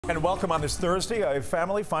And welcome on this Thursday. A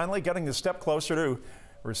family finally getting a step closer to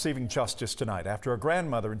receiving justice tonight after a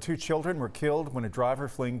grandmother and two children were killed when a driver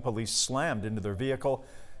fleeing police slammed into their vehicle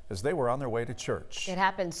as they were on their way to church. It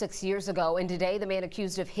happened 6 years ago, and today the man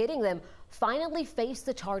accused of hitting them finally faced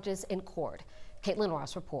the charges in court. Caitlin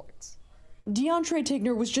Ross reports. Diontre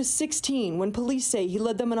Tigner was just 16 when police say he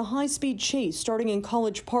led them in a high-speed chase starting in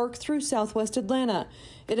College Park through southwest Atlanta.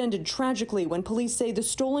 It ended tragically when police say the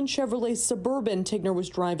stolen Chevrolet Suburban Tigner was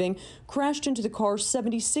driving crashed into the car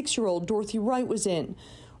 76-year-old Dorothy Wright was in.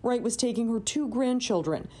 Wright was taking her two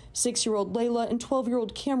grandchildren, 6-year-old Layla and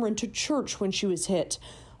 12-year-old Cameron, to church when she was hit.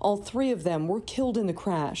 All three of them were killed in the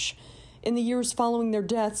crash. In the years following their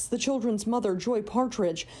deaths, the children's mother, Joy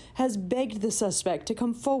Partridge, has begged the suspect to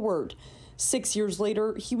come forward. 6 years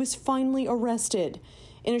later, he was finally arrested.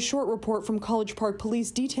 In a short report from College Park Police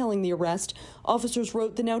detailing the arrest, officers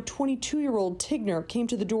wrote the now 22-year-old Tigner came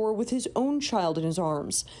to the door with his own child in his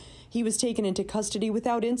arms. He was taken into custody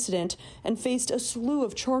without incident and faced a slew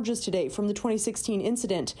of charges today from the 2016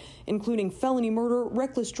 incident, including felony murder,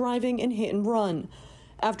 reckless driving, and hit and run.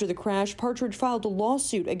 After the crash, Partridge filed a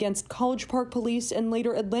lawsuit against College Park Police and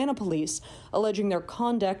later Atlanta Police, alleging their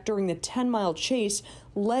conduct during the 10-mile chase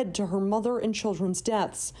led to her mother and children's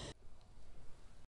deaths.